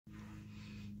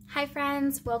Hi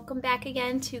friends, welcome back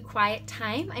again to Quiet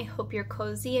Time. I hope you're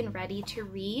cozy and ready to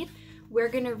read. We're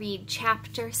going to read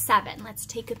chapter 7. Let's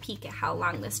take a peek at how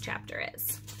long this chapter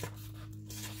is.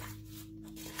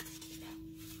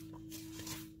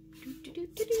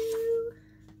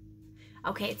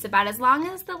 Okay, it's about as long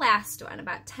as the last one,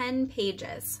 about 10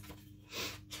 pages.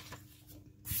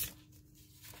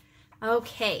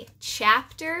 Okay,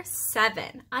 chapter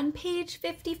 7 on page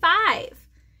 55.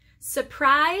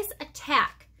 Surprise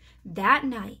attack. That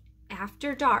night,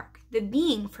 after dark, the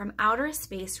being from outer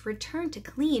space returned to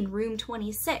clean room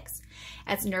 26.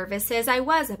 As nervous as I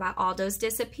was about Aldo's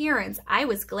disappearance, I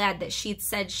was glad that she'd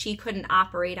said she couldn't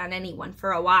operate on anyone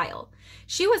for a while.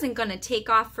 She wasn't going to take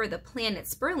off for the planet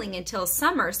Sperling until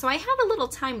summer, so I had a little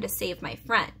time to save my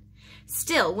friend.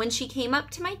 Still, when she came up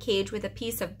to my cage with a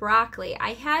piece of broccoli,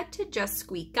 I had to just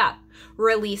squeak up.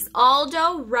 Release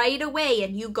Aldo right away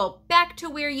and you go back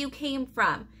to where you came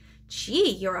from.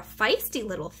 Gee, you're a feisty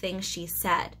little thing, she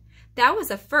said. That was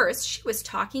a first. She was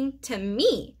talking to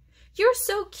me. You're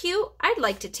so cute. I'd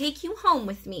like to take you home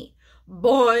with me.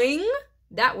 Boing!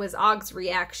 That was Og's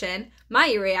reaction.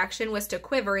 My reaction was to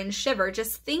quiver and shiver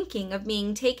just thinking of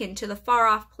being taken to the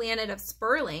far-off planet of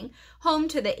Sperling, home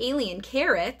to the alien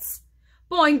carrots.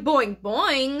 Boing, boing,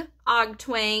 boing, Og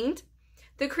twanged.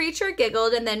 The creature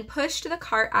giggled and then pushed the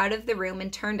cart out of the room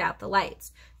and turned out the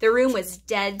lights. The room was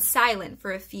dead silent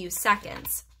for a few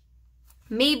seconds.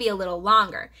 Maybe a little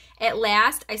longer. At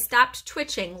last, I stopped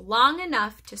twitching long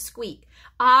enough to squeak.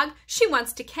 Og, she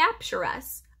wants to capture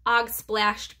us. Og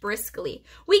splashed briskly.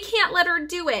 We can't let her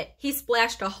do it. He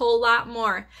splashed a whole lot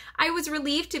more. I was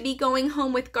relieved to be going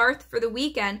home with Garth for the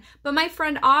weekend, but my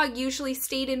friend Og usually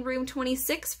stayed in room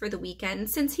 26 for the weekend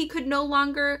since he could go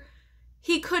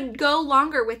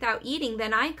longer without eating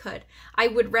than I could. I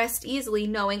would rest easily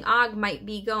knowing Og might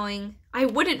be going. I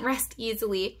wouldn't rest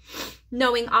easily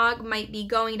knowing Og might be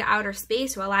going to outer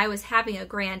space while I was having a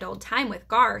grand old time with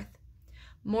Garth.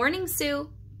 Morning, Sue.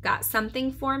 Got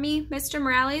something for me? Mr.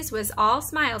 Morales was all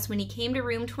smiles when he came to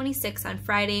room 26 on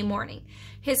Friday morning.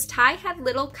 His tie had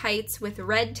little kites with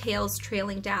red tails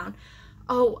trailing down.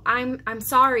 Oh, I'm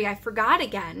sorry, I forgot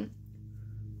again,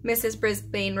 Mrs.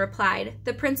 Brisbane replied.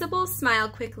 The principal's smile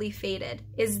quickly faded.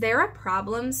 Is there a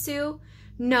problem, Sue?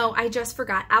 No, I just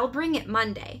forgot. I'll bring it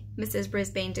Monday, Mrs.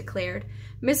 Brisbane declared.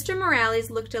 Mr. Morales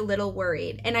looked a little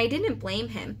worried, and I didn't blame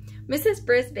him. Mrs.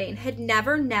 Brisbane had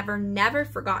never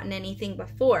forgotten anything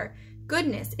before.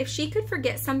 Goodness, if she could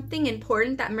forget something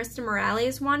important that Mr.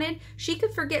 Morales wanted, she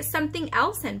could forget something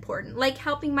else important, like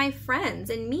helping my friends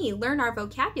and me learn our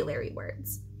vocabulary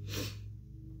words.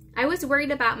 I was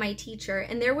worried about my teacher,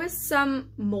 and there was some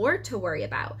more to worry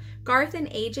about. Garth and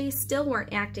AJ still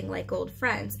weren't acting like old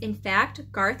friends. In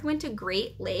fact, Garth went to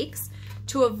great lengths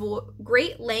to avoid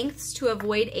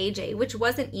AJ, which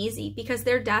wasn't easy because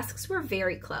their desks were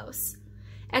very close.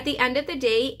 At the end of the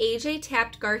day, AJ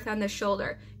tapped Garth on the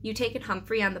shoulder. You taking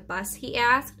Humphrey on the bus? He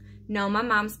asked. No, my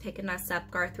mom's picking us up,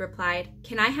 Garth replied.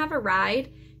 Can I have a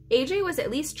ride? AJ was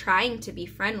at least trying to be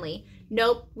friendly.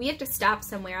 Nope, we have to stop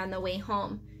somewhere on the way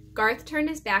home. Garth turned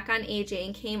his back on AJ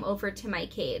and came over to my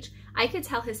cage. I could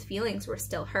tell his feelings were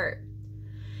still hurt.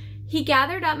 He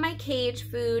gathered up my cage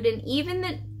food and even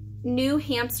the new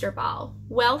hamster ball.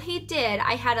 Well, he did.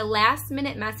 I had a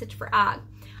last-minute message for Og.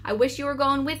 I wish you were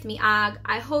going with me, Og.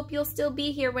 I hope you'll still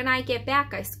be here when I get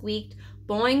back, I squeaked.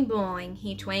 Boing, boing,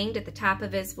 he twanged at the top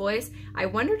of his voice. I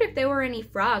wondered if there were any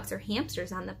frogs or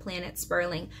hamsters on the planet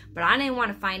Sperling, but I didn't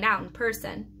want to find out in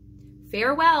person.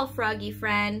 Farewell, froggy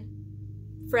friend.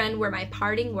 Friend were my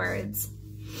parting words.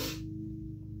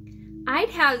 I'd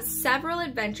had several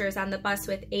adventures on the bus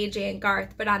with AJ and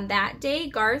Garth, but on that day,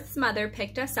 Garth's mother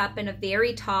picked us up in a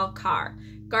very tall car.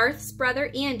 Garth's brother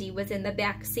Andy was in the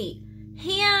back seat.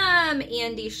 Ham!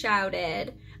 Andy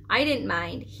shouted. I didn't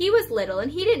mind. He was little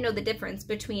and he didn't know the difference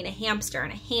between a hamster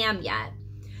and a ham yet.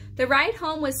 The ride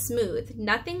home was smooth,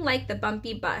 nothing like the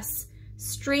bumpy bus.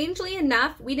 Strangely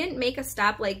enough, we didn't make a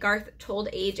stop like Garth told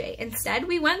AJ. Instead,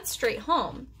 we went straight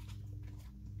home.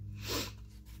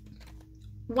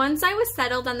 Once I was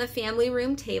settled on the family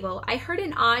room table, I heard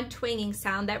an odd twanging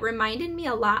sound that reminded me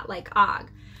a lot like Og.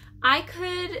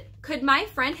 Could my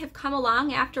friend have come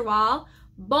along after all?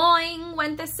 Boing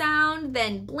went the sound,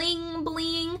 then bling,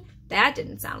 bling. That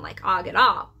didn't sound like Og at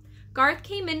all. Garth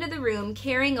came into the room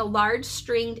carrying a large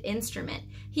stringed instrument.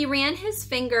 He ran his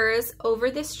fingers over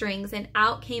the strings and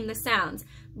out came the sounds.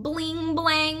 Bling,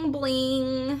 blang,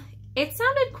 bling. It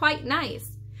sounded quite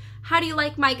nice. How do you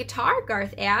like my guitar?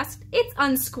 Garth asked. It's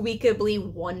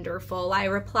unsqueakably wonderful, I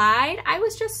replied. I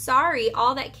was just sorry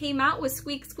all that came out was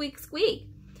squeak, squeak, squeak.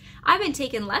 I've been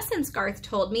taking lessons, Garth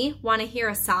told me. Want to hear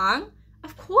a song?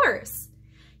 Of course. course.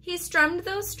 He strummed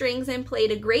those strings and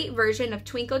played a great version of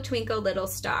Twinkle, Twinkle, Little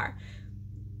Star.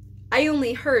 I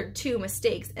only heard 2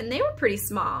 mistakes, and they were pretty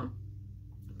small.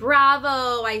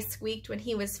 Bravo, I squeaked when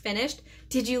he was finished.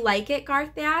 Did you like it?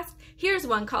 Garth asked. Here's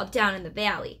one called Down in the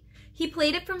Valley. He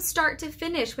played it from start to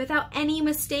finish without any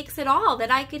mistakes at all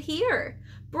that I could hear.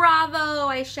 Bravo,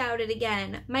 I shouted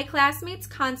again. My classmates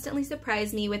constantly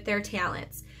surprised me with their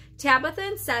talents. Tabitha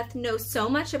and Seth know so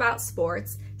much about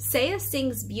sports, Saya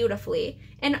sings beautifully,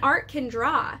 and Art can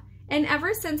draw. And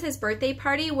ever since his birthday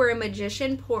party where a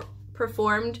magician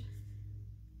performed,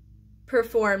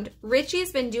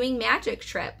 Richie's been doing magic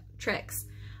tricks.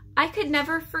 I could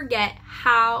never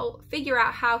figure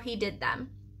out how he did them.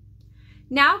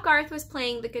 Now Garth was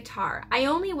playing the guitar. I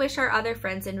only wish our other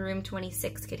friends in room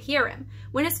 26 could hear him.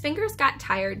 When his fingers got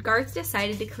tired, Garth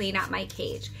decided to clean out my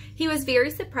cage. He was very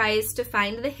surprised to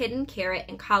find the hidden carrot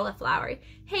and cauliflower.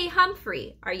 Hey,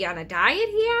 Humphrey, are you on a diet?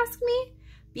 He asked me.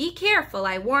 Be careful,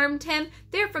 I warned him.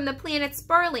 They're from the planet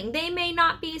Sperling. They may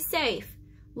not be safe.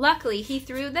 Luckily, he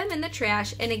threw them in the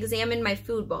trash and examined my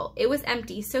food bowl. It was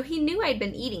empty, so he knew I'd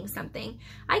been eating something.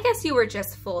 I guess you were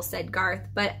just full, said Garth,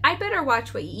 but I'd better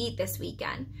watch what you eat this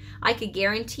weekend. I could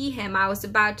guarantee him I was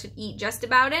about to eat just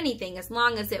about anything as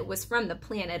long as it was from the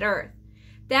planet Earth.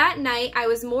 That night, I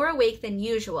was more awake than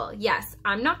usual. Yes,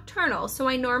 I'm nocturnal, so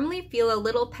I normally feel a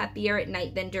little peppier at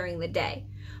night than during the day.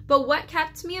 But what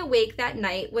kept me awake that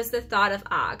night was the thought of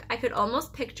Og. I could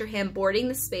almost picture him boarding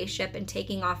the spaceship and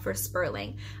taking off for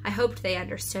Sperling. I hoped they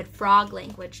understood frog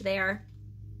language there.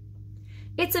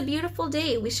 It's a beautiful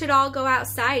day. We should all go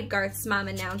outside, Garth's mom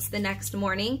announced the next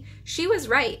morning. She was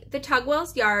right. The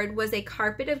Tugwell's yard was a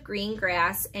carpet of green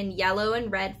grass and yellow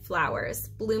and red flowers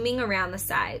blooming around the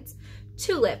sides.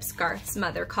 Tulips, Garth's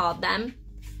mother called them.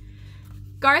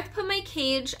 Garth put my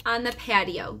cage on the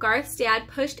patio. Garth's dad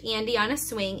pushed Andy on a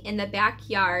swing in the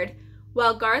backyard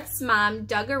while Garth's mom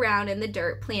dug around in the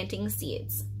dirt planting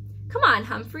seeds. Come on,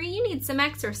 Humphrey, you need some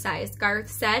exercise, Garth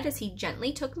said as he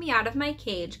gently took me out of my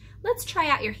cage. Let's try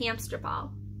out your hamster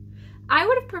ball. I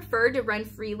would have preferred to run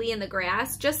freely in the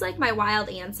grass, just like my wild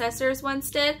ancestors once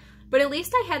did, but at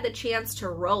least I had the chance to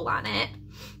roll on it.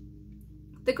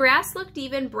 The grass looked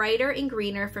even brighter and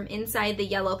greener from inside the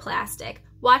yellow plastic.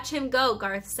 Watch him go,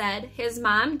 Garth said. His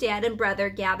mom, dad, and brother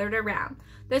gathered around.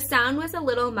 The sound was a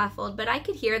little muffled, but I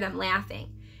could hear them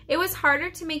laughing. It was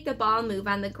harder to make the ball move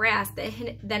on the grass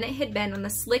than it had been on the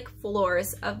slick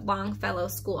floors of Longfellow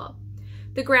School.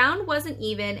 The ground wasn't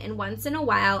even, and once in a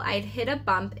while I'd hit a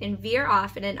bump and veer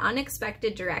off in an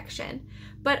unexpected direction.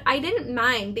 But I didn't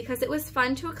mind because it was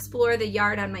fun to explore the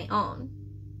yard on my own.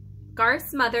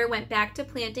 Garth's mother went back to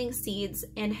planting seeds,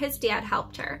 and his dad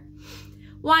helped her.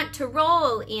 Want to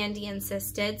roll, Andy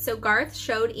insisted, so Garth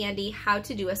showed Andy how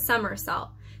to do a somersault.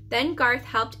 Then Garth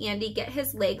helped Andy get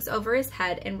his legs over his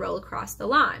head and roll across the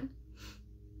lawn.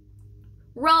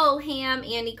 Roll, Ham,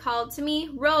 Andy called to me.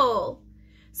 Roll.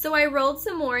 So I rolled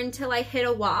some more until I hit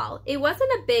a wall. It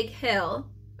wasn't a big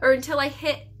hill, until I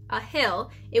hit a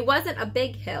hill. It wasn't a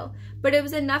big hill, but it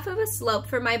was enough of a slope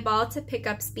for my ball to pick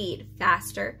up speed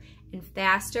faster and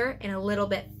faster and a little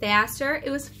bit faster. It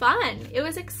was fun. It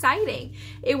was exciting.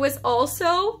 It was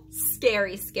also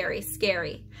scary, scary,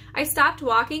 scary. I stopped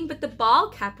walking, but the ball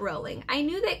kept rolling. I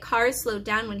knew that cars slowed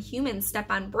down when humans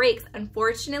step on brakes.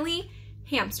 Unfortunately,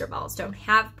 hamster balls don't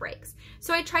have brakes.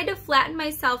 So I tried to flatten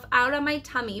myself out on my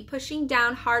tummy, pushing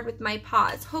down hard with my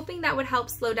paws, hoping that would help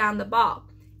slow down the ball.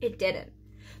 It didn't.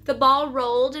 The ball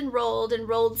rolled and rolled and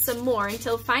rolled some more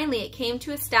until finally it came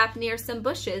to a stop near some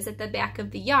bushes at the back of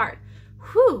the yard.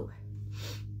 Whew!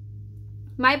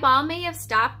 My ball may have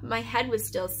stopped, my head was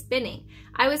still spinning.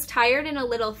 I was tired and a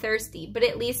little thirsty, but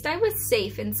at least I was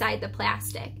safe inside the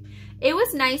plastic. It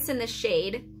was nice in the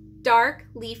shade, dark,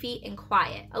 leafy, and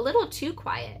quiet, a little too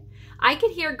quiet. I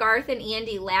could hear Garth and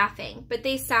Andy laughing, but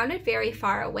they sounded very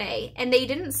far away, and they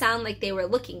didn't sound like they were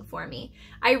looking for me.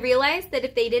 I realized that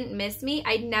if they didn't miss me,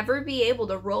 I'd never be able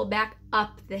to roll back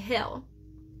up the hill.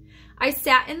 I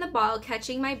sat in the ball,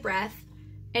 catching my breath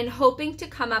and hoping to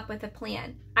come up with a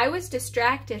plan. I was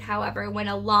distracted, however, when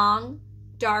a long,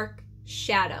 dark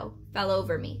shadow fell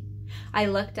over me. I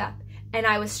looked up, and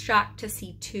I was shocked to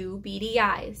see two beady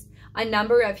eyes, a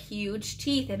number of huge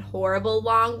teeth, and horrible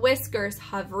long whiskers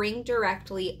hovering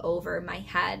directly over my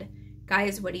head.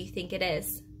 Guys, what do you think it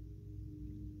is?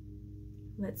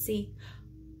 Let's see.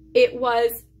 It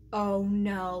was, oh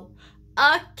no,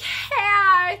 a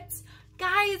cat!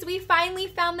 Guys, we finally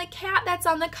found the cat that's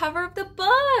on the cover of the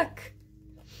book.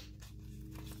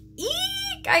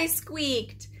 Eek! I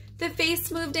squeaked. The face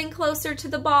moved in closer to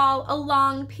the ball. A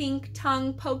long pink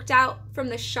tongue poked out from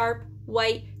the sharp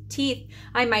white teeth,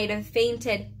 I might have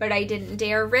fainted, but I didn't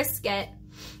dare risk it.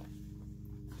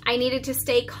 I needed to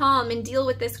stay calm and deal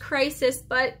with this crisis,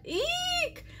 but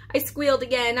eek! I squealed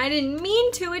again. I didn't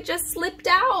mean to, it just slipped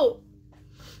out.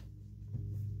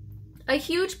 A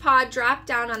huge paw dropped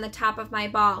down on the top of my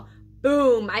ball.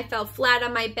 Boom! I fell flat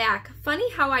on my back. Funny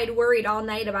how I'd worried all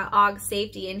night about Ogg's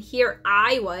safety, and here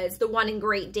I was, the one in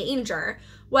great danger.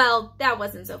 Well, that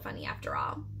wasn't so funny after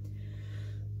all.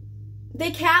 The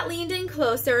cat leaned in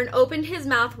closer and opened his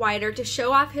mouth wider to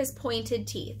show off his pointed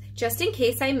teeth, just in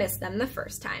case I missed them the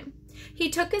first time. He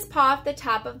took his paw off the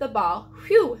top of the ball.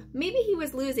 Whew, maybe he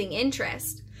was losing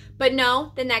interest. But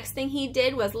no, the next thing he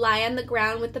did was lie on the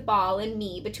ground with the ball and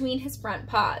me between his front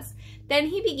paws. Then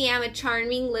he began a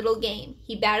charming little game.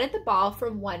 He batted the ball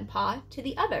from one paw to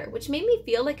the other, which made me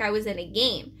feel like I was in a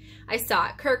game I saw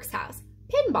at Kirk's house.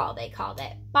 Pinball, they called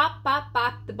it. Bop, bop,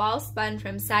 bop. The ball spun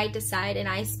from side to side, and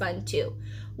I spun too.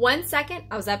 1 second,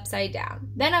 I was upside down.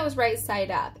 Then I was right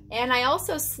side up, and I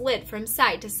also slid from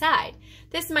side to side.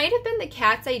 This might have been the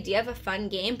cat's idea of a fun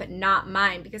game, but not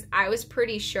mine, because I was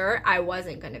pretty sure I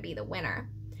wasn't going to be the winner.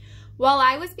 While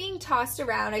I was being tossed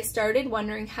around, I started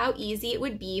wondering how easy it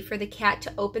would be for the cat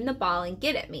to open the ball and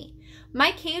get at me.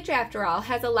 My cage, after all,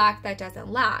 has a lock that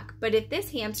doesn't lock, but if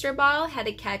this hamster ball had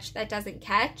a catch that doesn't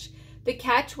catch, the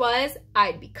catch was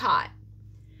I'd be caught.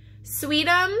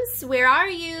 Sweetums, where are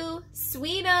you?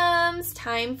 Sweetums,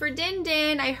 time for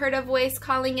Din-Din, I heard a voice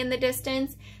calling in the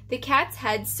distance. The cat's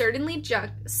head suddenly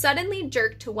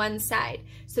jerked to one side,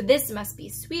 so this must be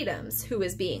Sweetums who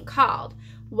was being called.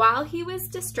 While he was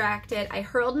distracted, I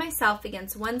hurled myself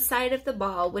against one side of the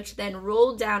ball, which then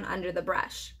rolled down under the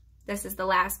brush. This is the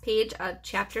last page of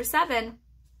chapter 7.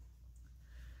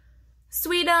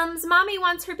 Sweetums, Mommy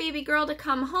wants her baby girl to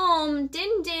come home.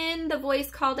 Din-Din, the voice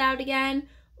called out again.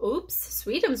 Oops,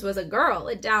 Sweetums was a girl,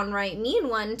 a downright mean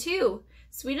one, too.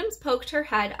 Sweetums poked her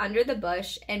head under the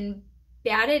bush and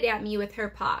batted at me with her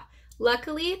paw.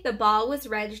 Luckily, the ball was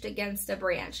wedged against a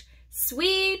branch.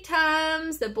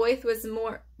 Sweetums, the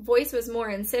voice was more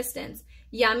insistent.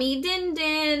 Yummy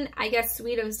Din-Din. I guess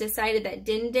Sweetums decided that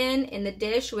Din-Din in the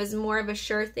dish was more of a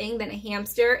sure thing than a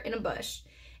hamster in a bush.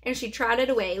 And she trotted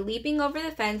away, leaping over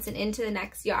the fence and into the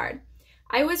next yard.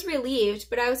 I was relieved,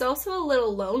 but I was also a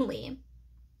little lonely.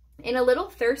 And a little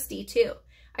thirsty, too.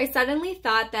 I suddenly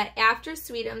thought that after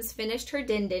Sweetums finished her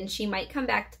Din-Din, she might come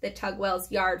back to the Tugwells'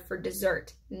 yard for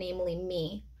dessert, namely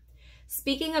me.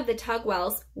 Speaking of the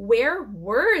Tugwells, where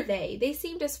were they? They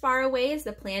seemed as far away as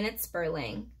the planet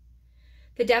Sperling.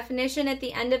 The definition at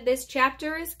the end of this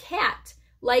chapter is cat.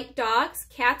 Like dogs,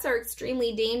 cats are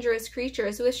extremely dangerous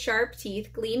creatures with sharp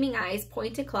teeth, gleaming eyes,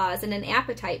 pointed claws, and an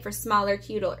appetite for smaller,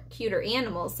 cuter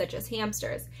animals such as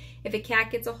hamsters. If a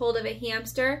cat gets a hold of a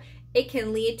hamster, it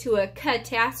can lead to a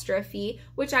catastrophe,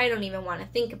 which I don't even want to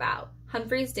think about.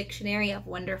 Humphrey's Dictionary of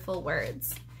Wonderful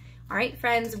Words. All right,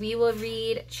 friends, we will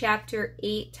read chapter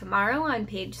 8 tomorrow on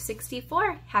page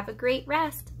 64. Have a great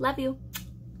rest. Love you.